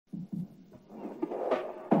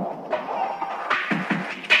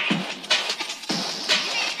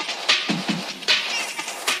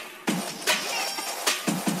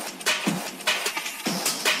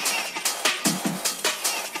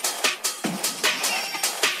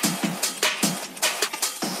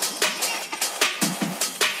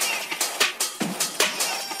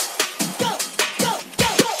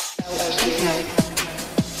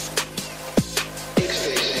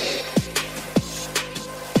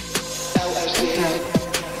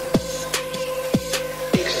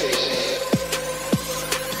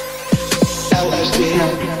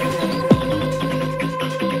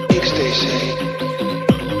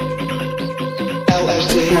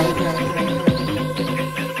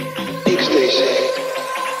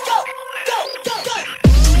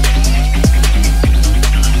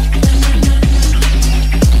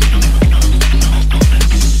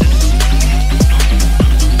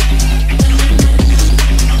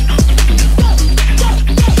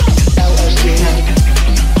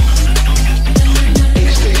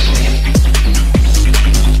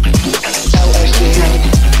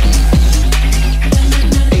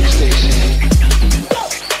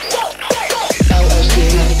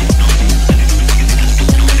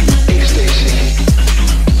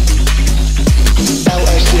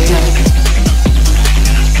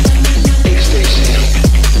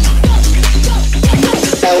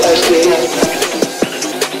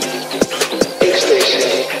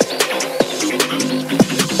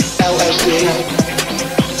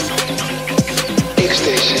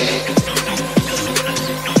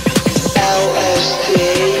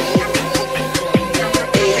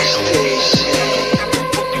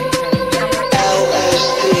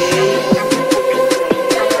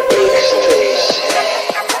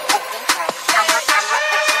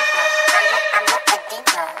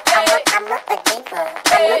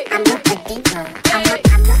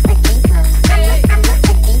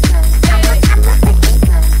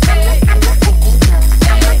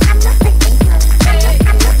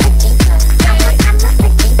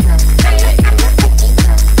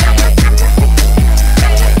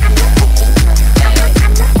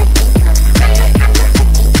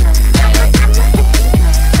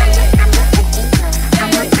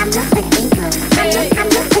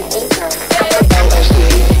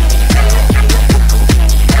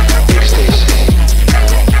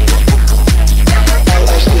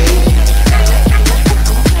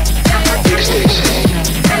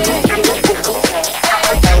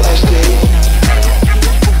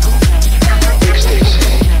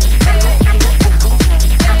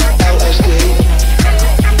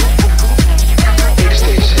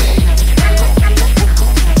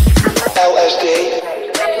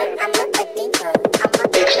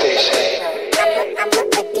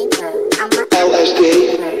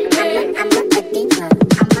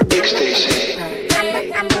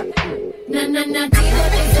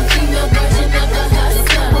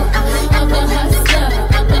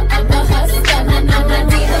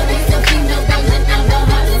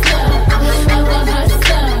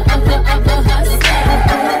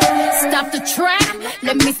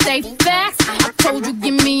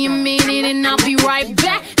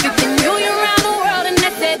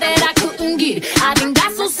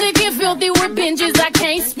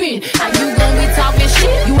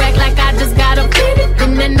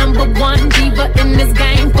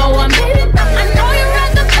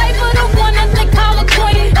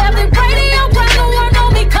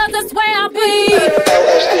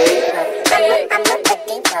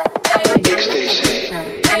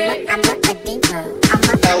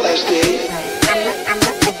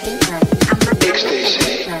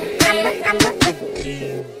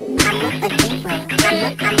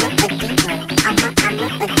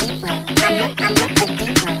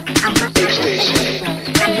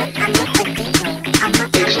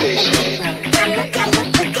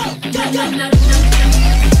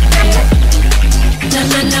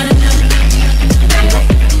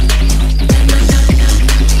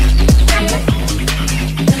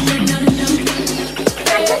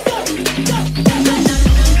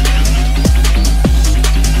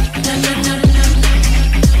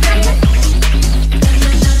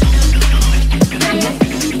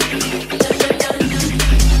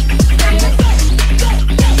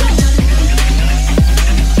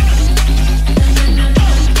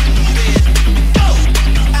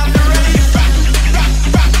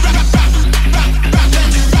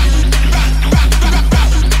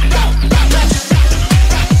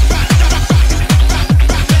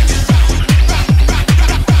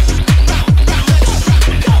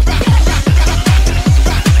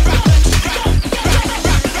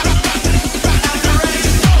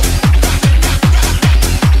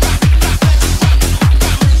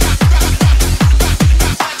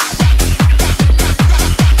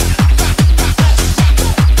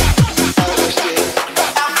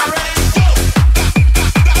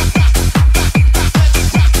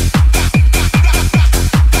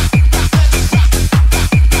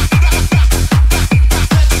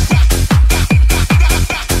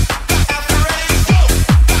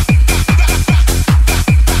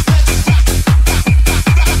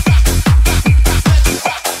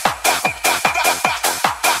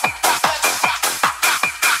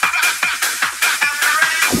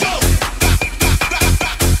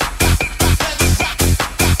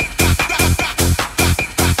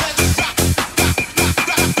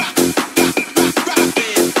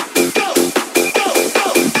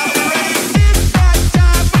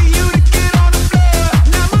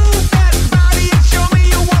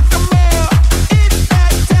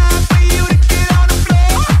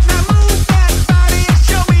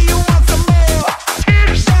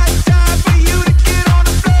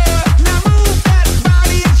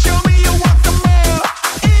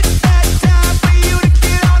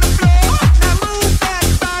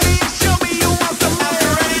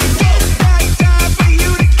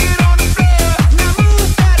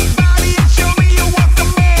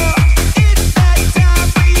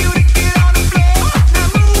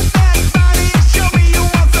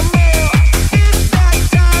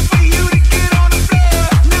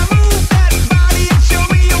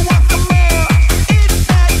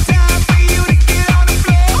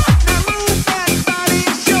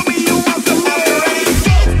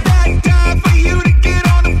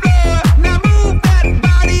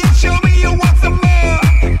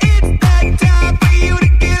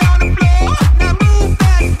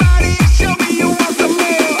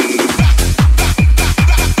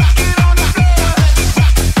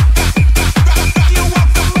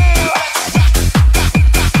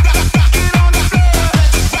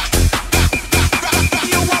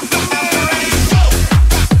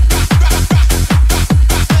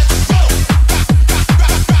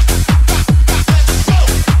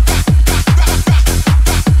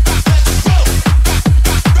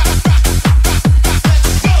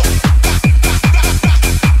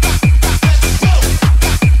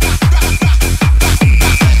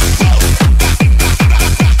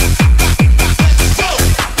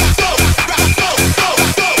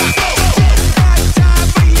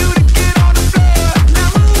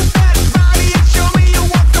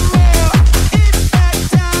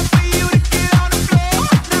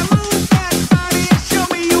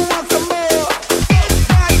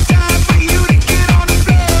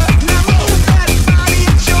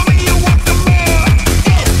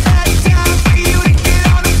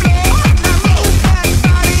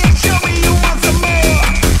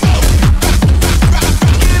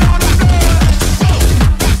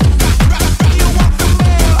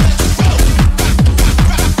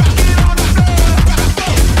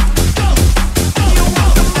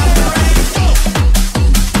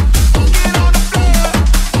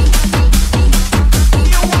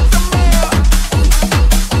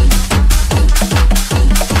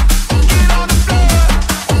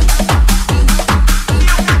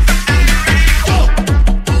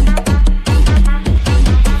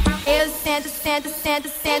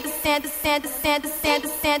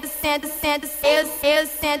Eu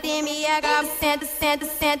sento e me agarro, sento, sento,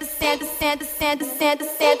 sento, sento, sento, sento, sento,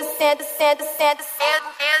 sento, sento, sento, sento,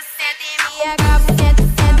 eu sento e me agarro, sento,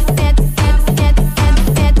 sento, sento, sento, sento,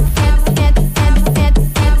 sento, sento, sento, sento, sento,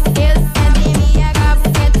 sento, eu sento e me agarro,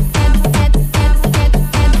 sento, sento, sento, sento,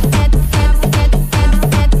 sento, sento, sento, sento, sento, sento,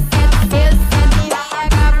 sento, eu sento e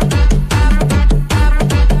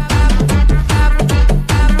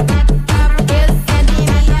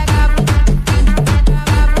me agarro.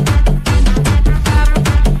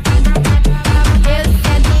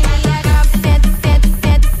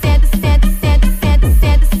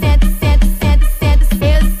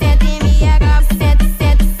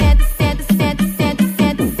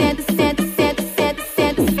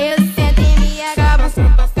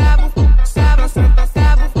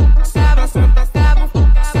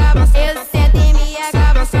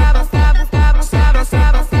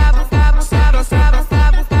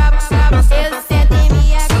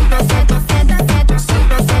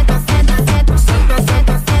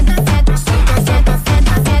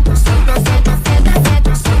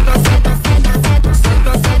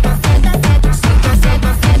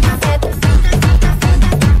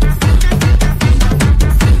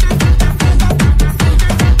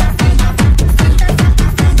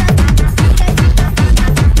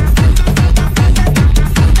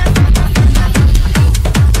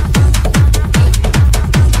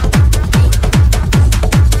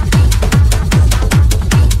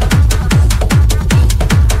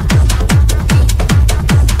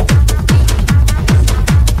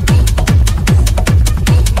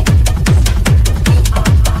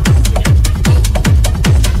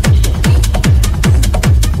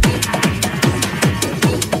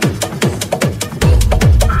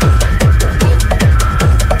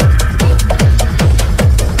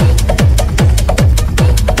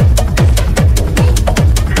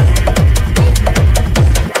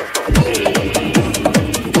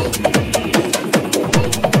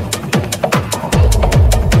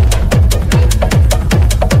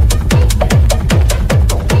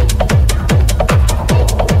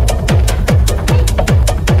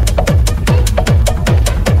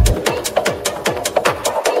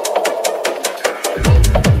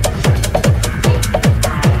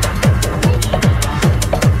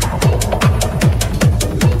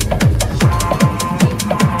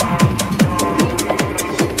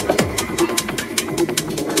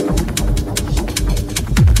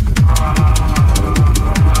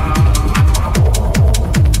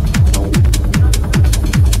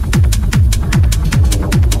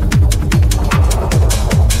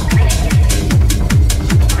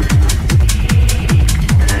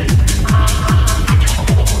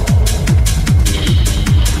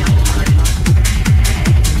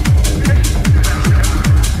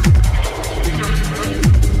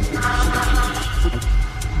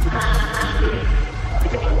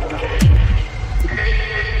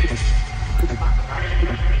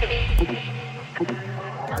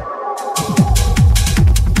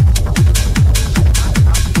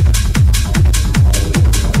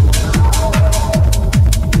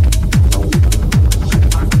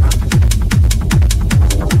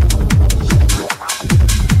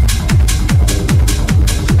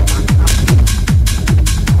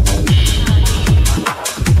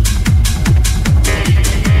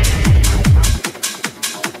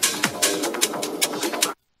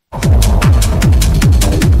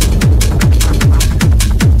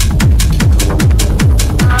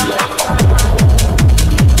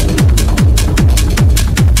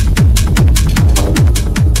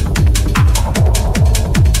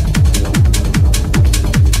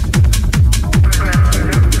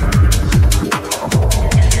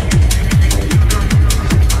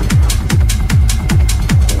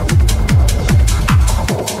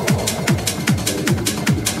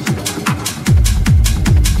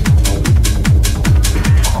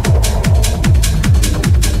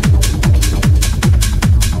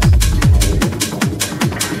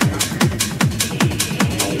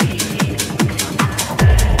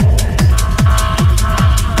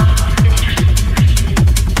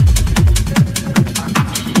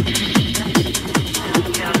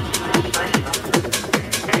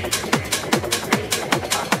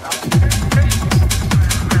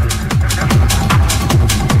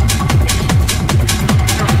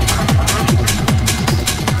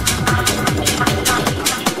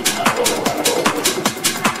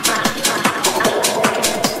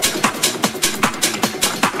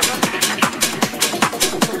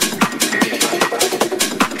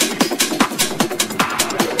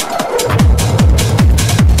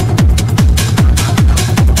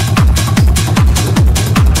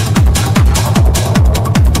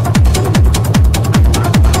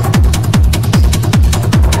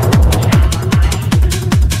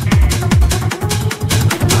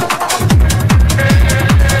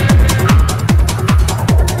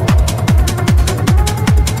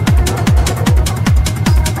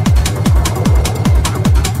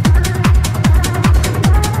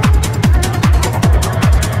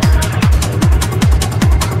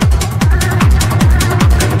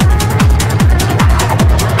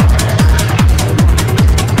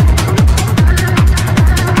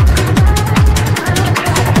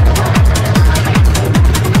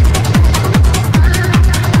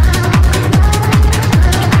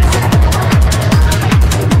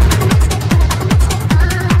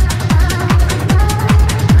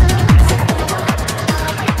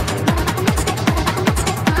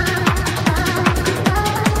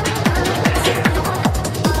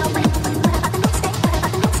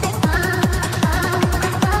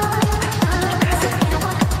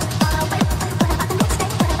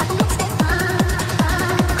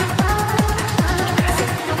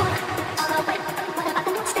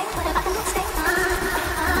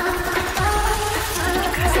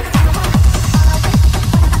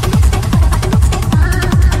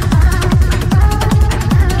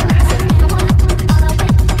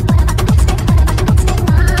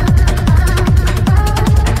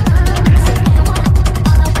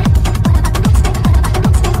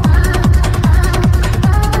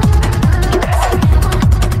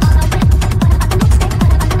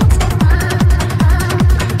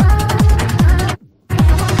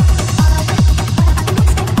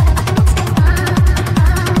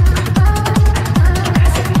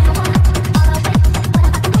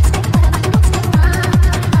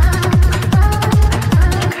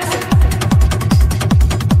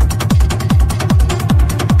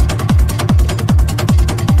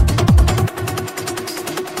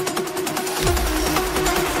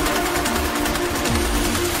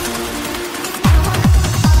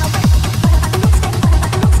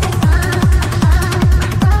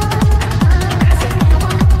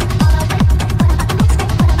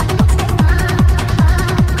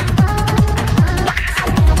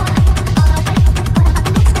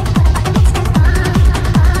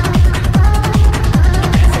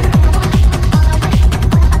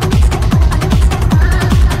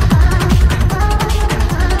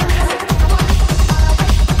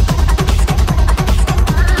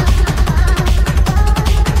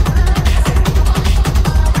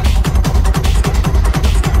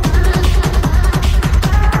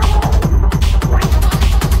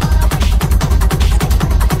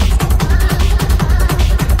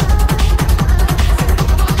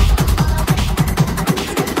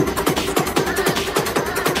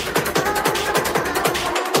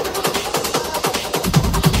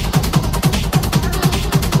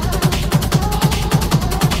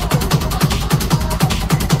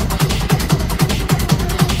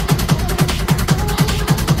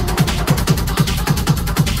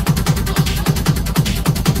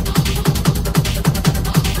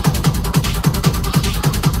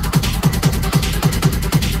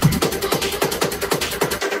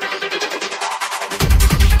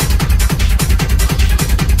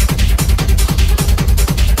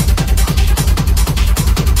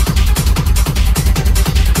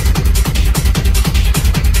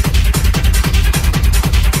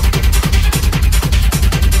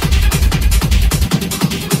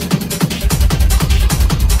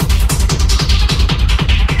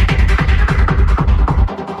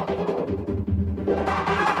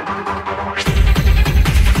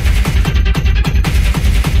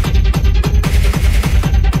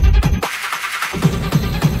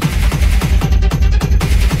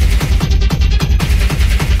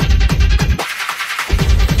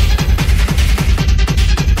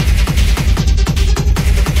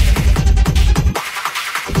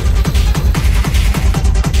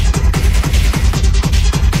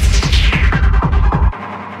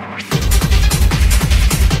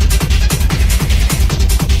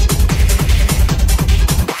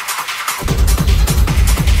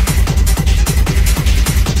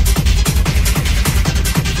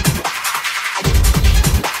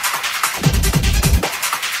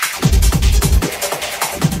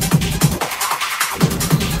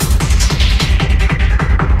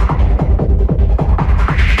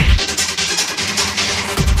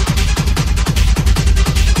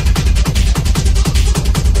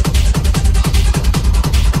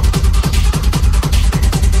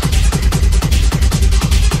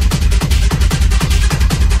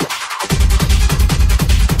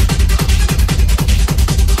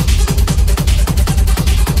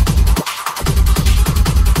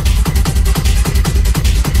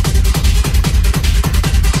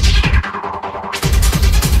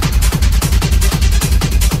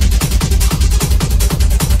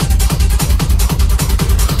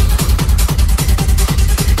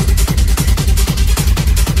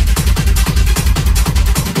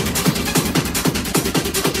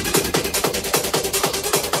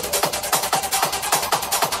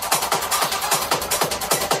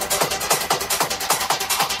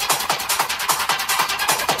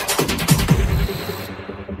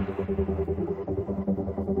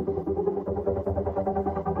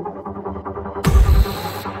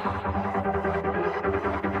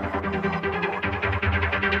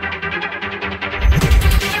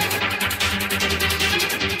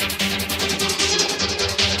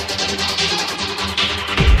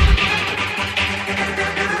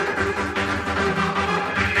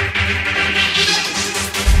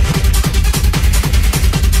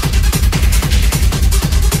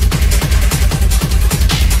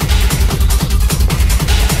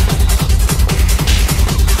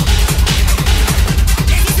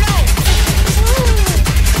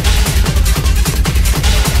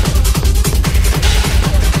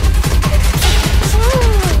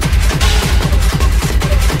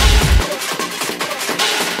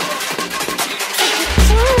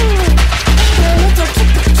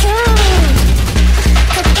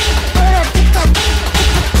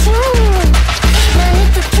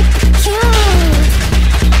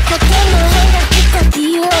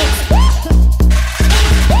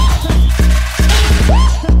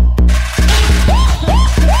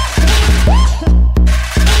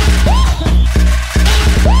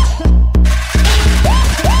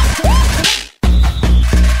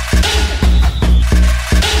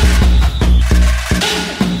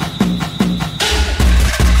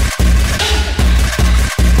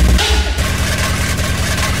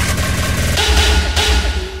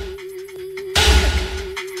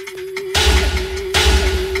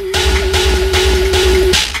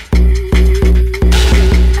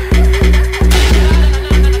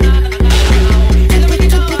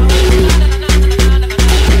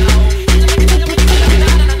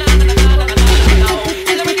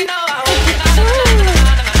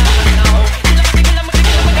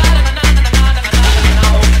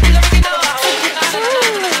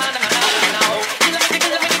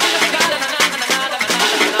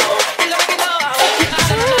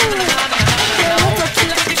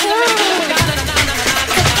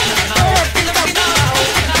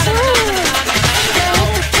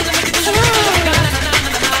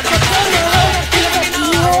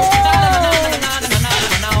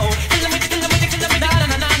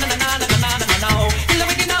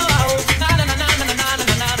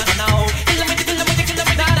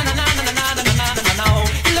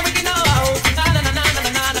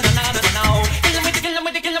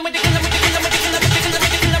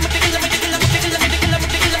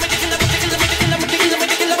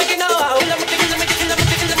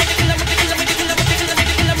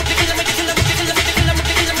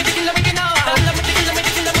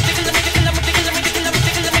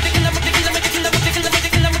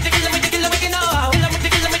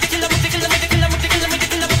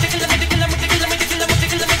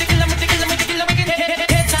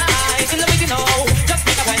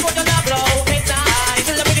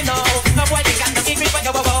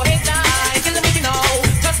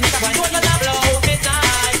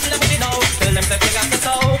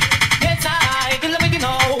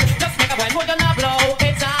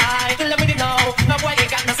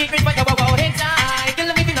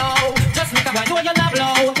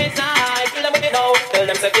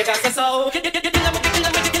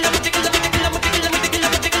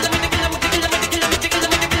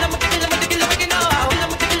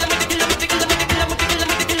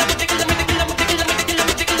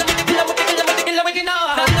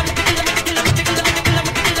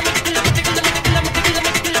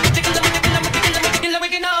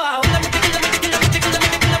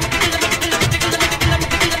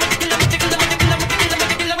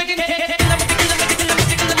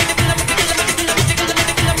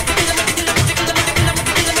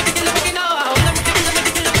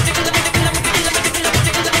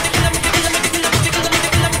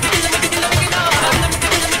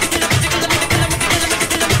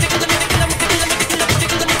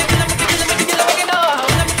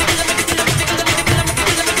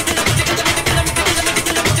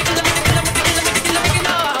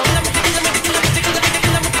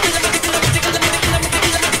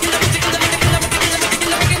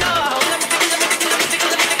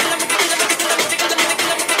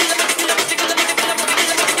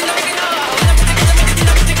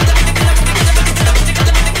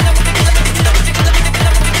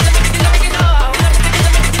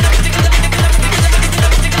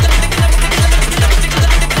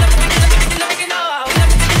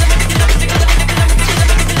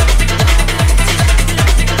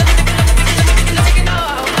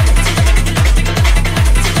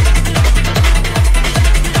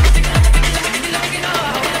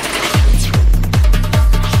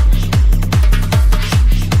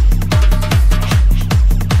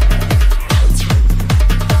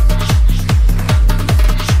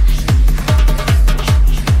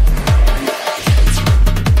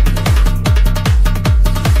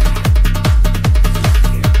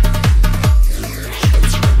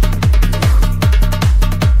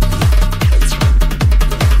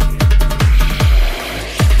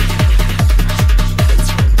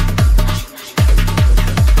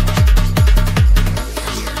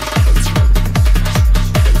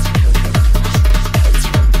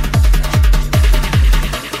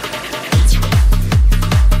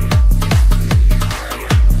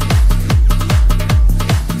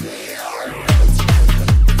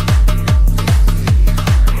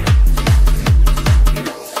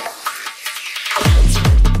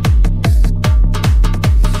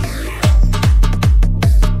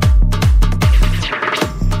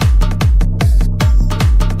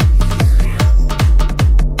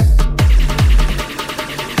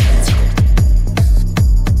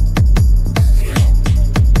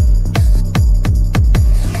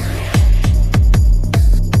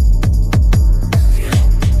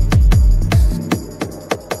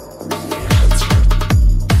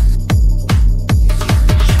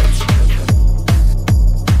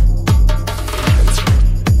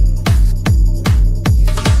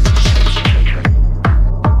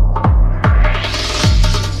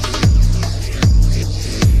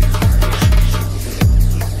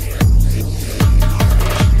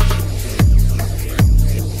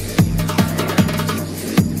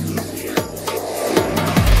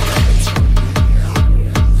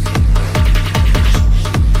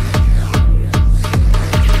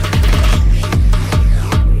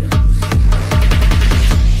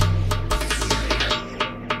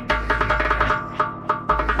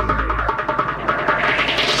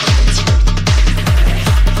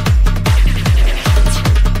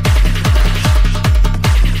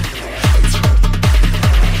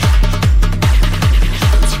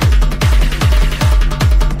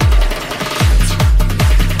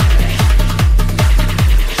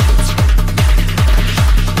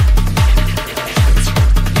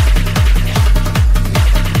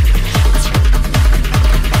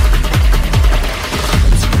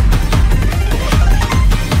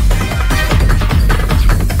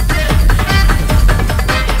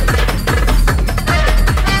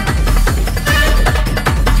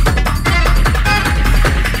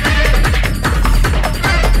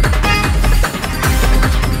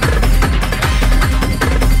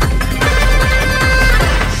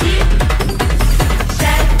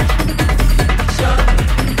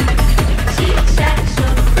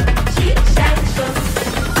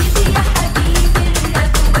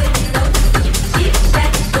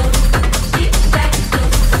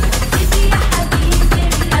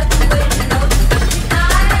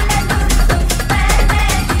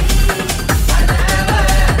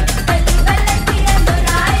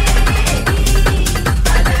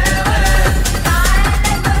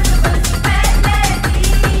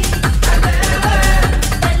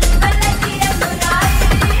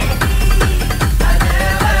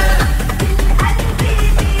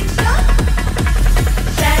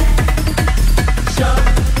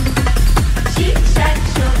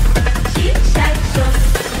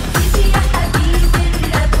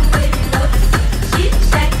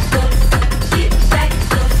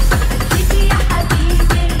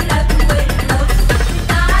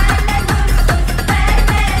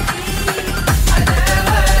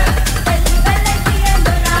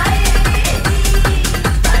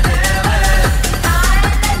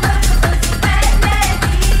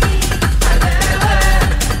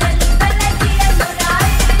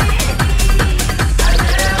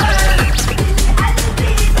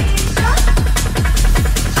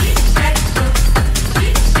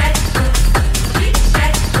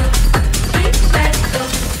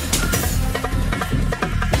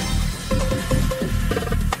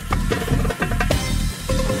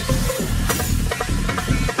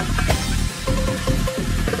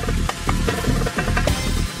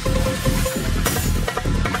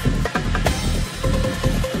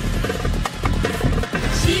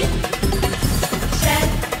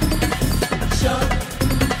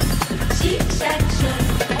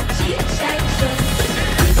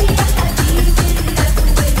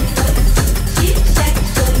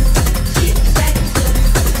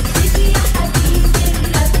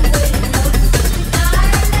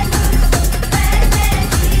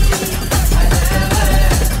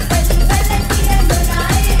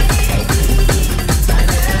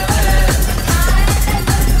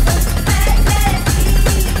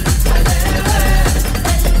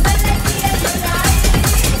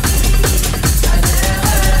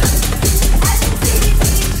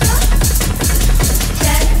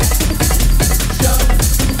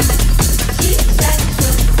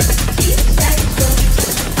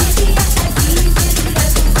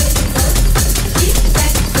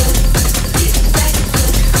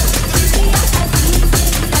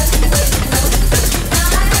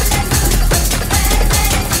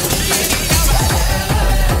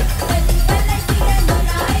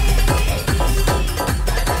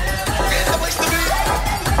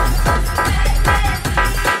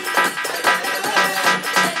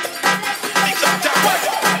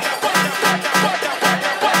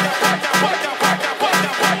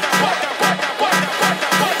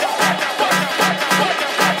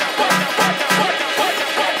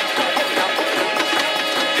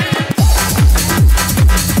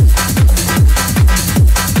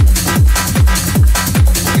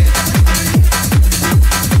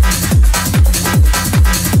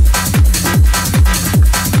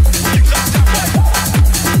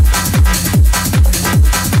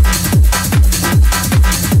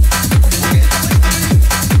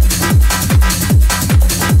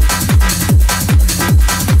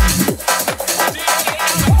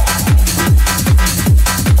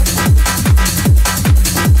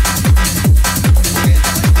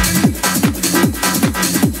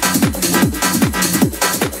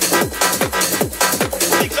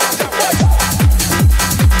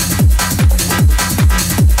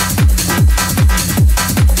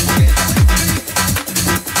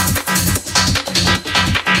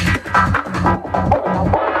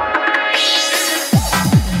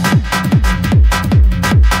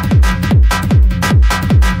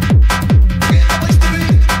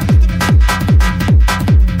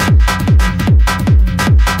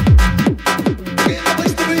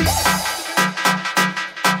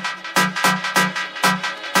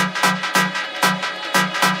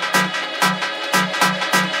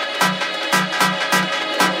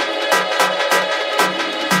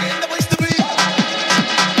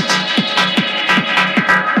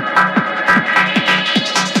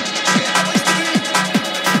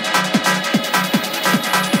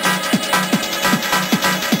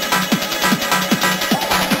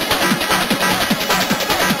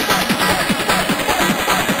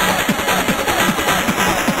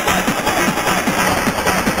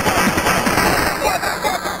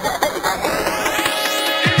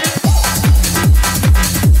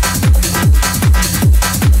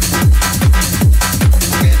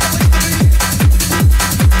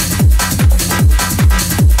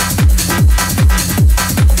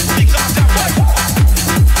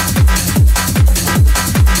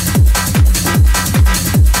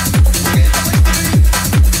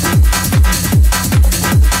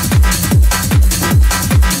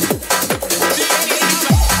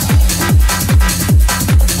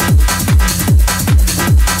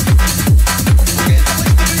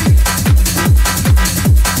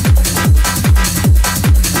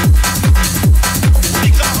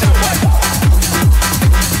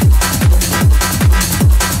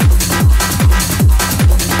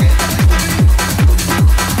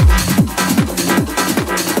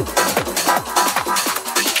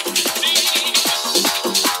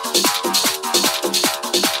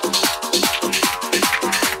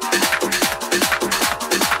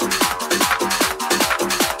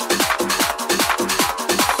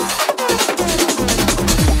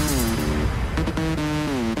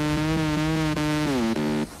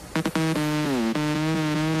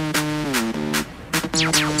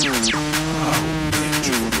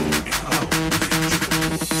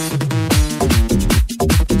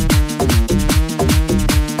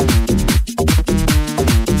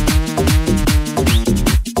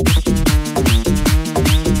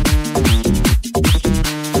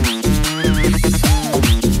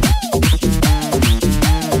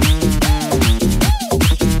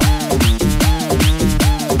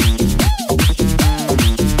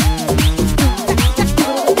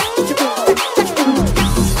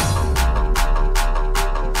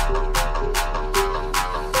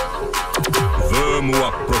 Vamos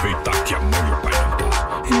aproveitar que a mãe e o pai não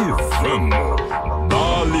tá. E vamos,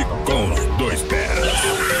 dale com os dois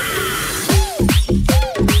pés.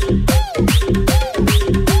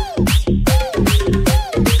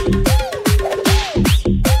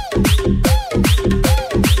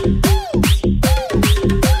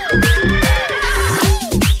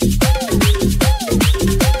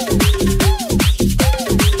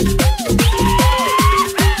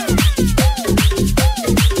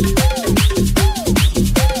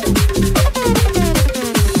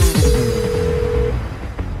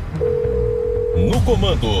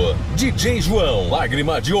 DJ João,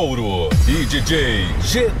 Lágrima de Ouro e DJ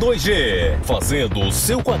G2G, fazendo o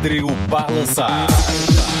seu quadril balançar.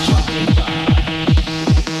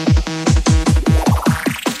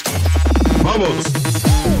 Vamos!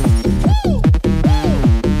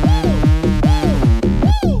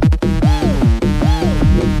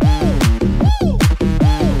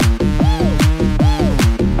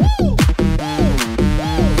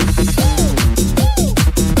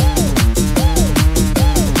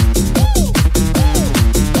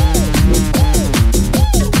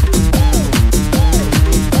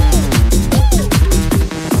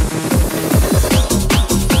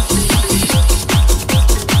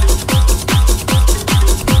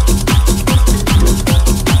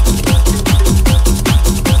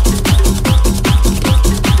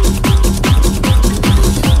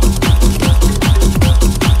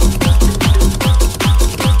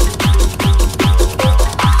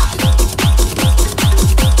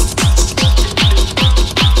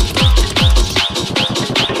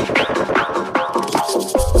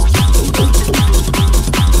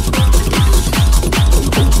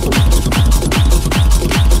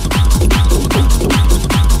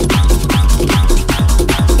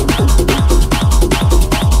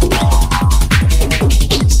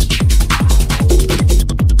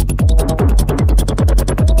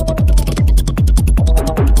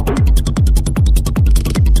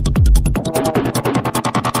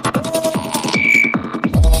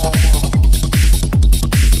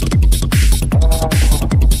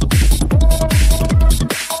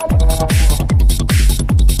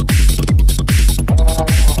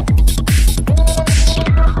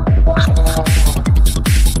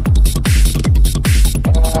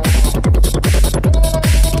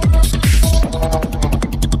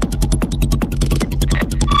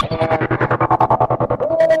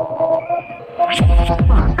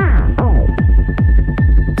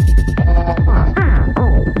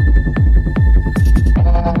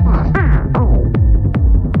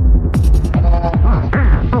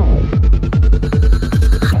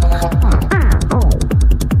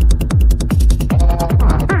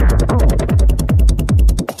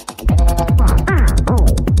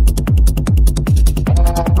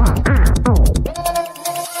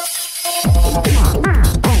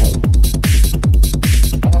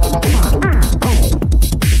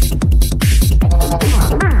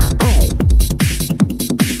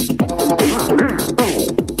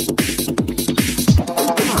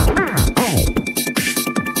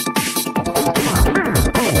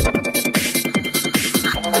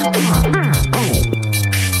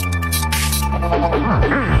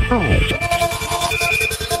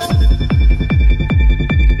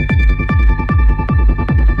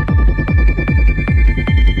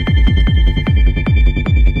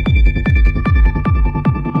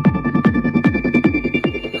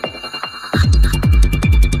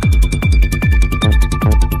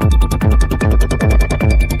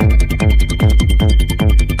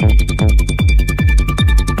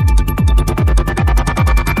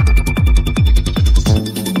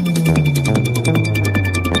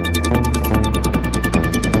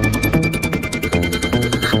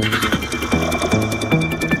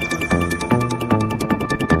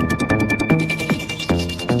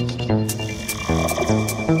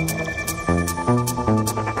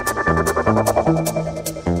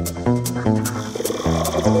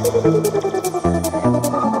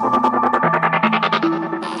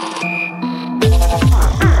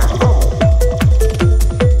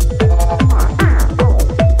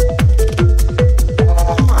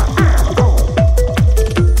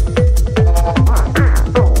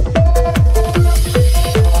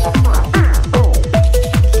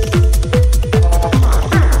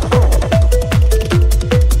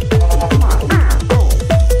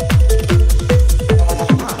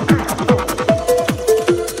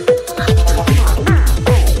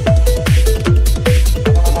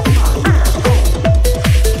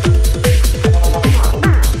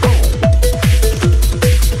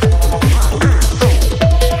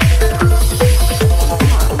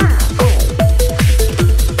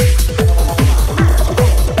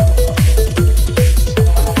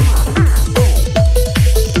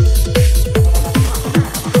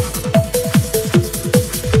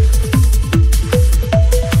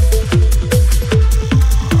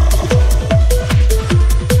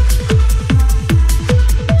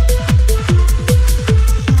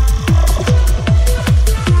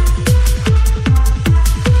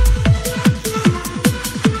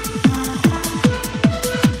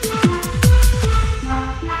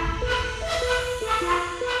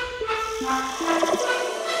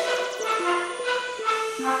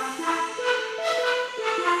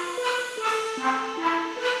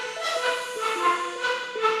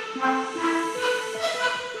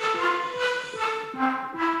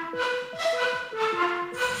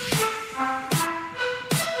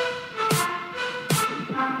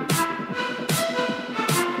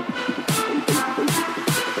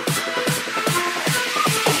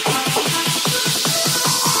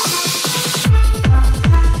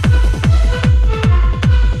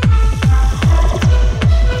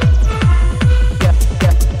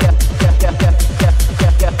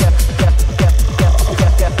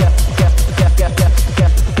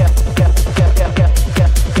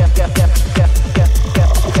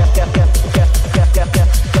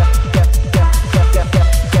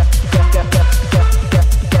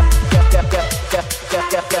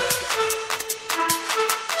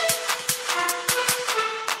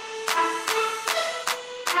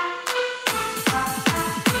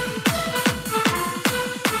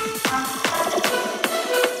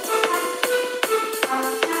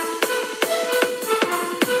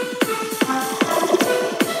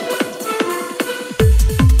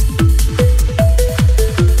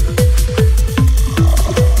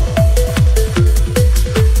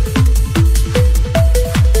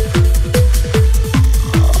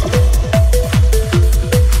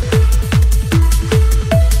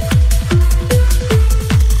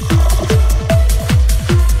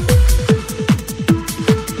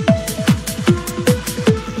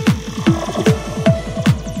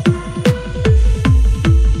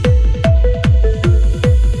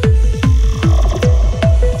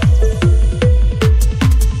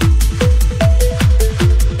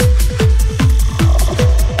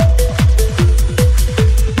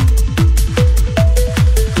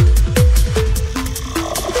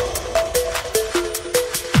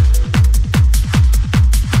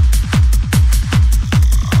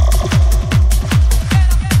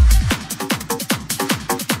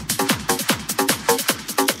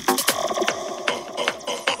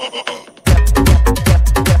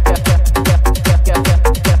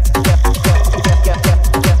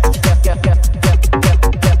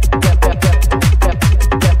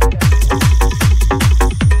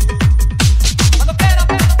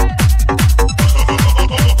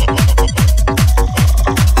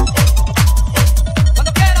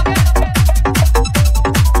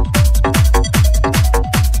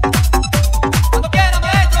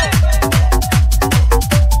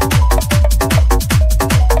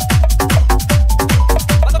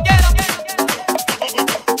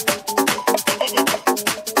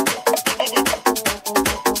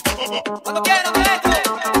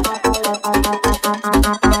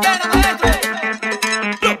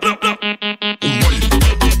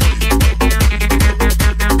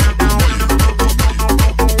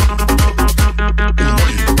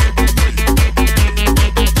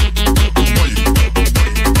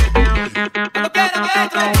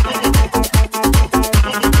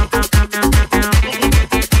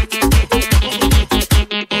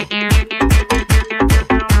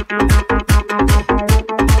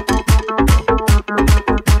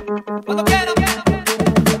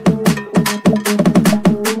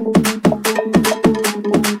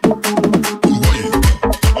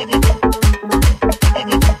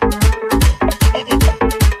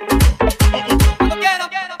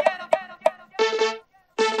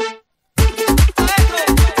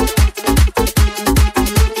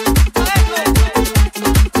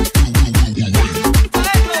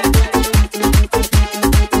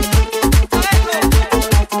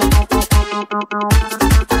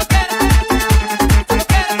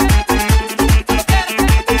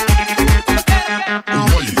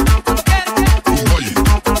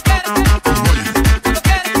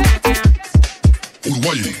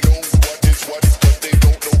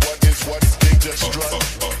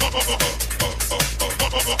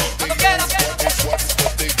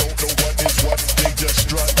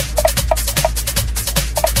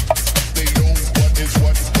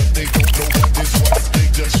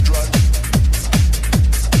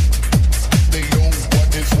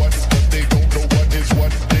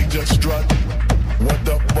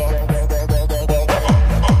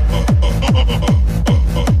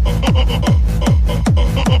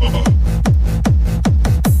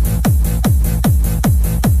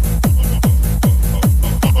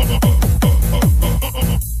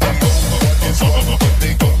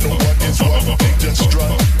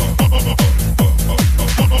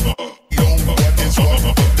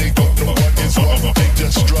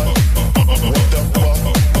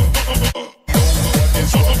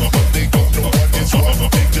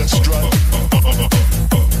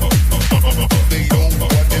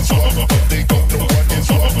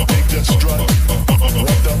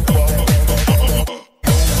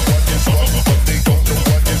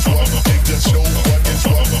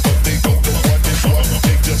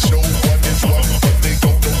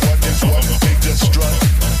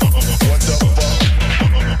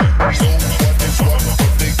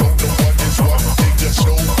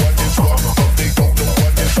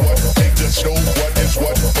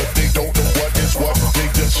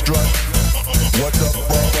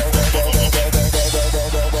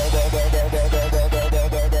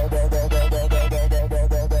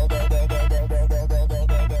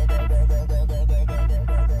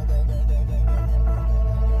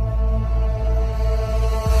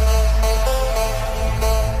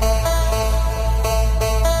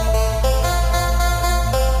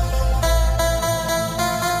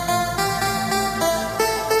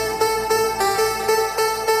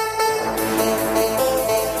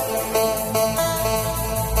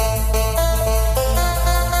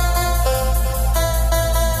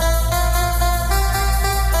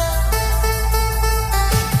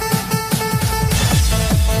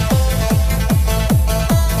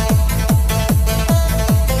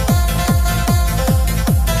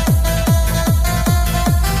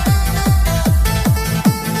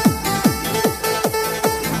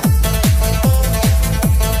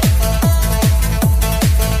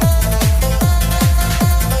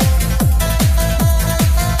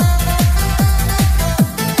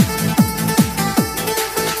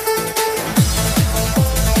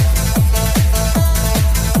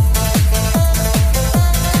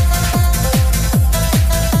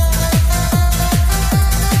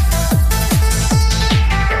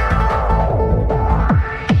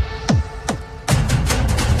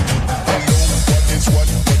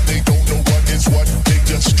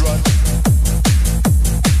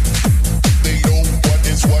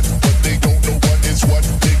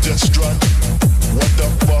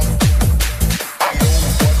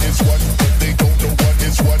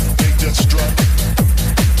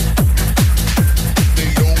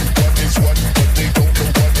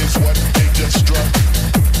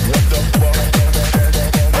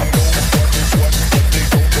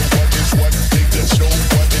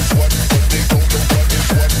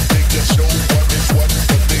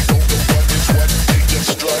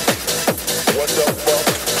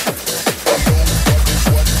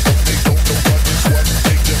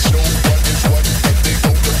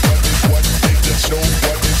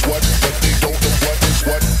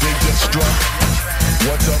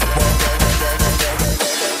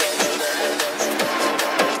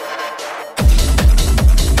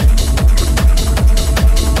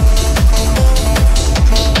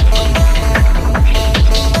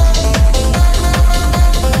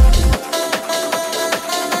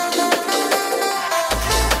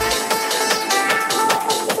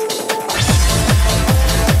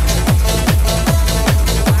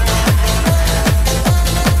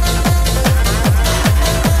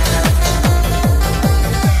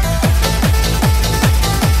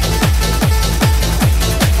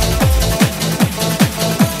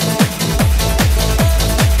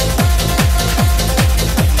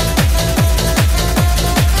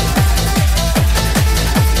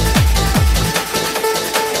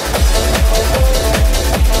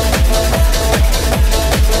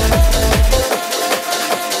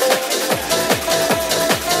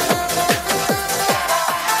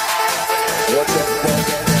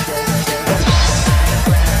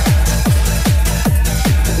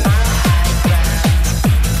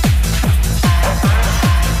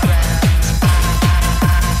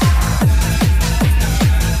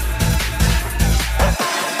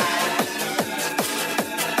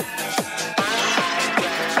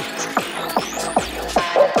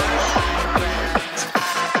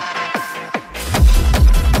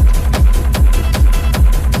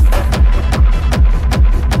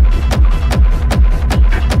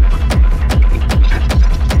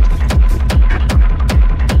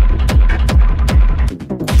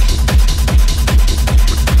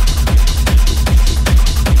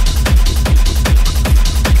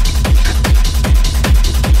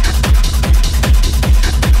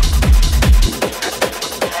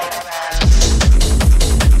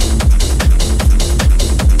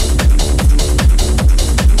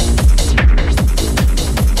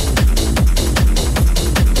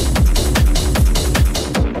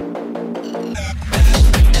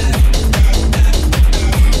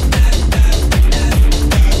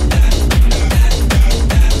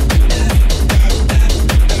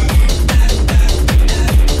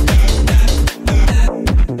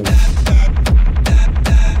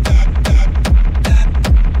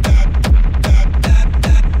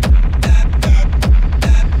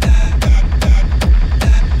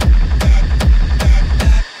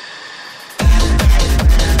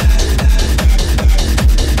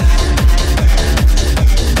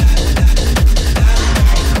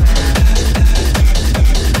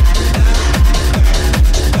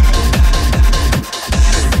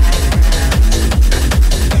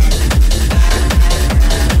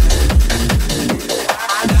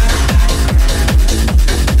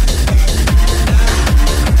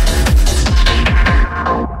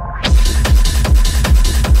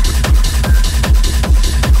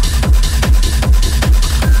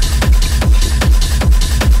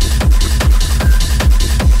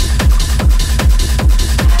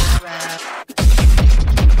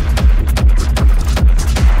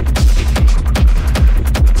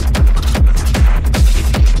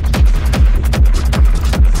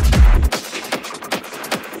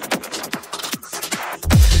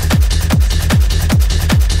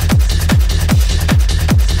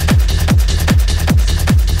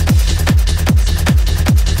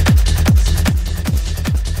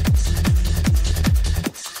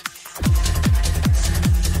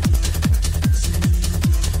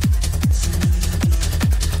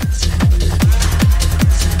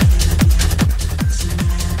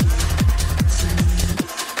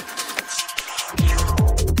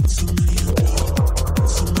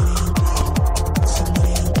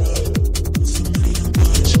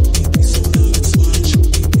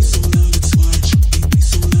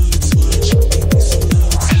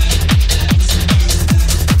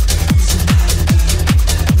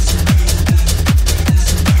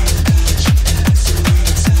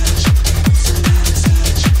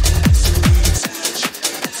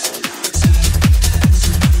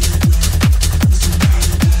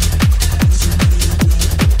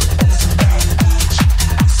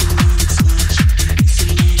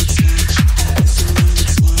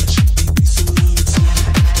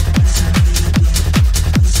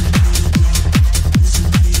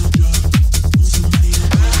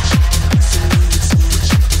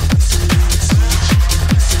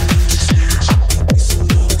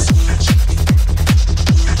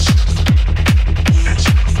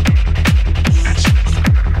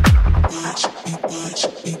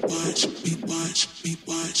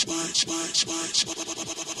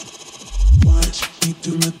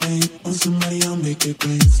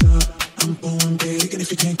 stop. I'm going big, and if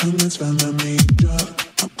you can't come, that's fine by me. Drop,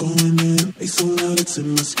 I'm going in, bass so loud it's in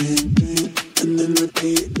my skin. Drink, and then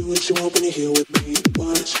repeat, do what you want when you're here with me.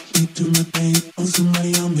 Watch me do my thing, on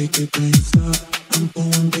somebody I'll make it rain. Stop, I'm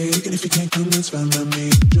going big, and if you can't come, that's fine by me.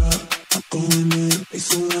 Drop, I'm going in, bass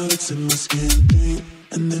so loud it's in my skin. Drink,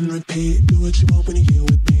 and then repeat, do what you want when you're here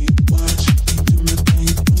with me. Watch me do my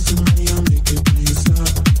thing, on somebody I'll make it rain.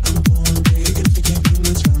 Stop, I'm going big, and if you can't come,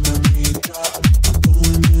 that's fine by me. Drop, I'm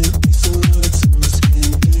going in, bass so loud it's in my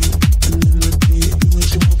skin. Drink, and then repeat, do what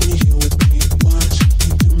you want when you're here with me. Watch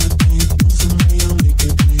me do my thing, on somebody I'll make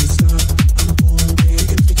it rain. Stop, I'm going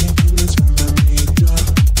big, and if you can't come, that's fine by me. Drop,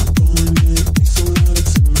 I'm going in, bass so loud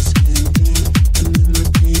it's in my skin. Drink, and then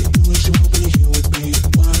repeat, do what you want when you're here with me.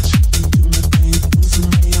 Watch me do my thing, on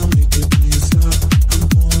somebody I'll make it rain. Stop, I'm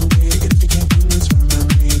going big, and if you can't come, that's fine by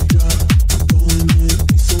me. Drop, I'm going in,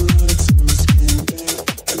 bass so loud it's in my skin. Drink,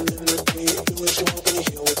 and then repeat, do what you want when you're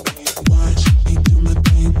here with me. Watch me do my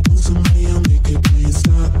thing, on somebody I'll make it rain.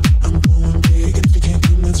 Stop, I'm going big, and if you can't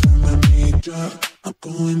come, that's fine by me. Drop, I'm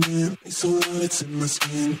going in, bass so loud it's in my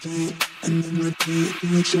skin. Drink, and then repeat, do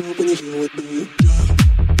what you want when you're here with me. Drop,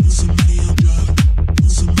 on somebody I'll drop, on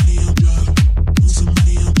somebody I'll drop, on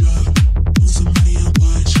somebody I'll drop, on somebody I'll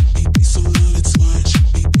watch. Be so loud it's watch,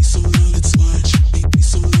 be so loud it's watch, be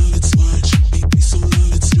so loud it's watch, be so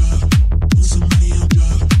loud it's drop. On somebody I'll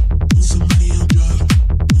drop, on somebody I'll drop,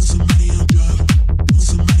 on somebody I'll drop, on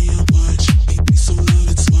somebody I'll watch. Be so loud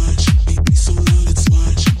it's watch, be so loud it's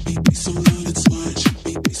watch, be so loud it's watch,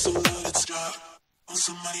 be so loud it's drop. On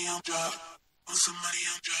somebody I'll drop, on somebody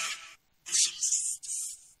I'll drop, on somebody.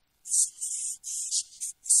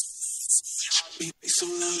 Be so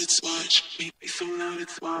loud it's watch, be so loud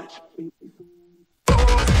it's watch.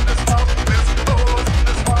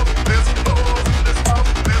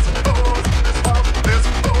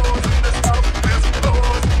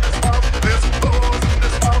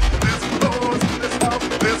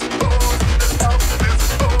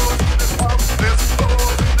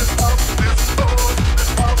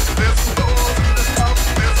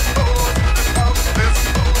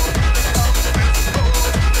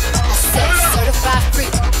 Certified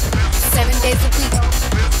freak, 7 days a week.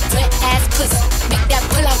 Wet ass pussy, make that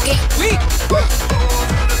pull out game weak.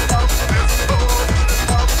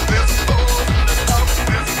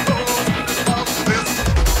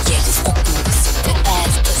 Yeah, just fuck with this wet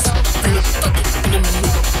ass pussy. Bring it fucking in the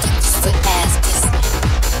mood. This wet ass pussy.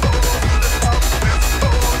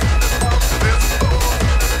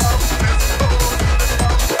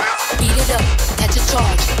 Beat it up, at your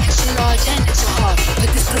charge, extra large and extra hard. Put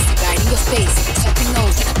this pussy right in your face, tap your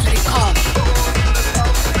nose like a credit card.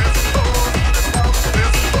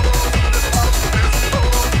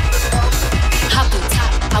 Hop on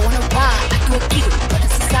top, I wanna ride, I do a kegel, but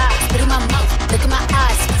it's inside. Spit in my mouth, look in my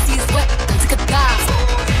eyes, pussy is wet, I'm sick of guys.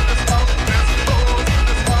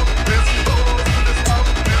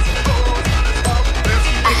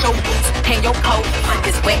 Your boots, hang your coat on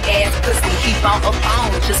this wet ass pussy. He bought a phone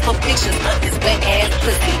just for pictures of this wet ass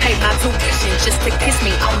pussy. Pay my tuition just to kiss me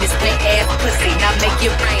on this wet ass pussy. Now make it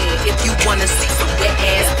rain if you wanna see some wet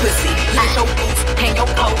ass pussy. Lash your boots, hang your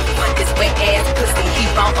coat on this wet ass pussy. He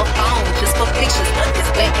bought a phone just for pictures of this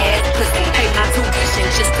wet ass pussy. Pay my tuition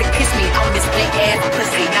just to kiss me on this wet ass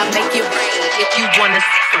pussy. Now make it rain if you wanna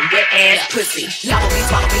see some wet ass pussy. Swallow me,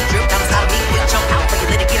 drip down inside of me. Put jump out for you,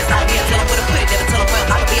 let it get inside of me. Tell him where to put it, never tell him where I'm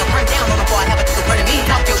about to be. I'm burned down on the bar, have a nigga burning me.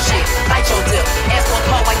 Talk your shit, bite your lip. Ask for a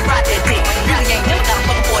call while you ride that dick. Really ain't never got a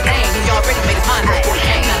fucking for a name. He already made his mind up before he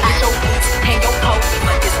came. Now get your boots, hang your coat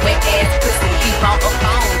on this wet ass pussy. He bought a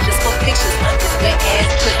phone just for pictures of this wet ass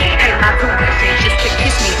pussy. Pay my tuition just to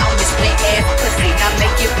kiss me on this wet ass pussy. Now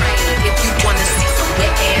make it rain if you wanna see some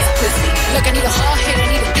wet ass pussy. Look, I need a hard hit, I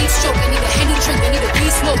need a deep stroke, I need a Henny drink, I need a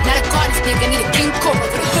beef smoke. Not a garden snake, I need a king cobra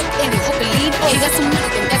with a hook in it, hope it lean over. He got some money,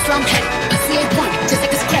 then that's where I'm headed. BCA1, just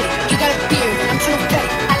like his credit. He got a beard, and I'm trying to bet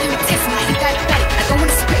it. I let him taste me, he got it better. I don't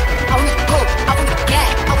wanna spit, I wanna go, I wanna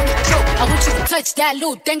gag, I wanna choke. I want you to touch that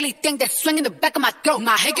little dangly thing that's swinging the back of my throat.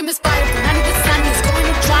 My head can misfire, but none of the sun is going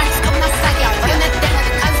to dry. He's coming outside, yeah, I'm running that thing like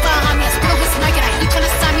the guns behind me. I spill his mic, and I heat trying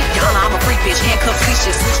to sign me. Y'all know I'm a freak bitch, handcuffed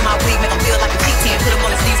leashes. Switch my wig, make him feel like a T10. Put him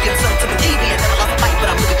on his knees, give him something to believe in. Never lost a fight, but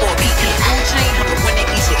I'm looking for a beat. Gold chain, I'm the one that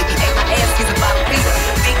eats you. If you ain't my ass, give him bottle pizza.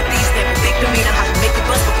 Big these, never big to me. I have to make it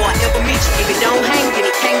bust before I ever meet you. If it don't hang, then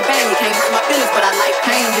it can't bang. You can't hurt my feelings, but I like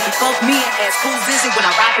pain. If you fuck me and ask who's busy when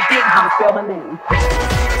I ride the dick, I'ma spell my name.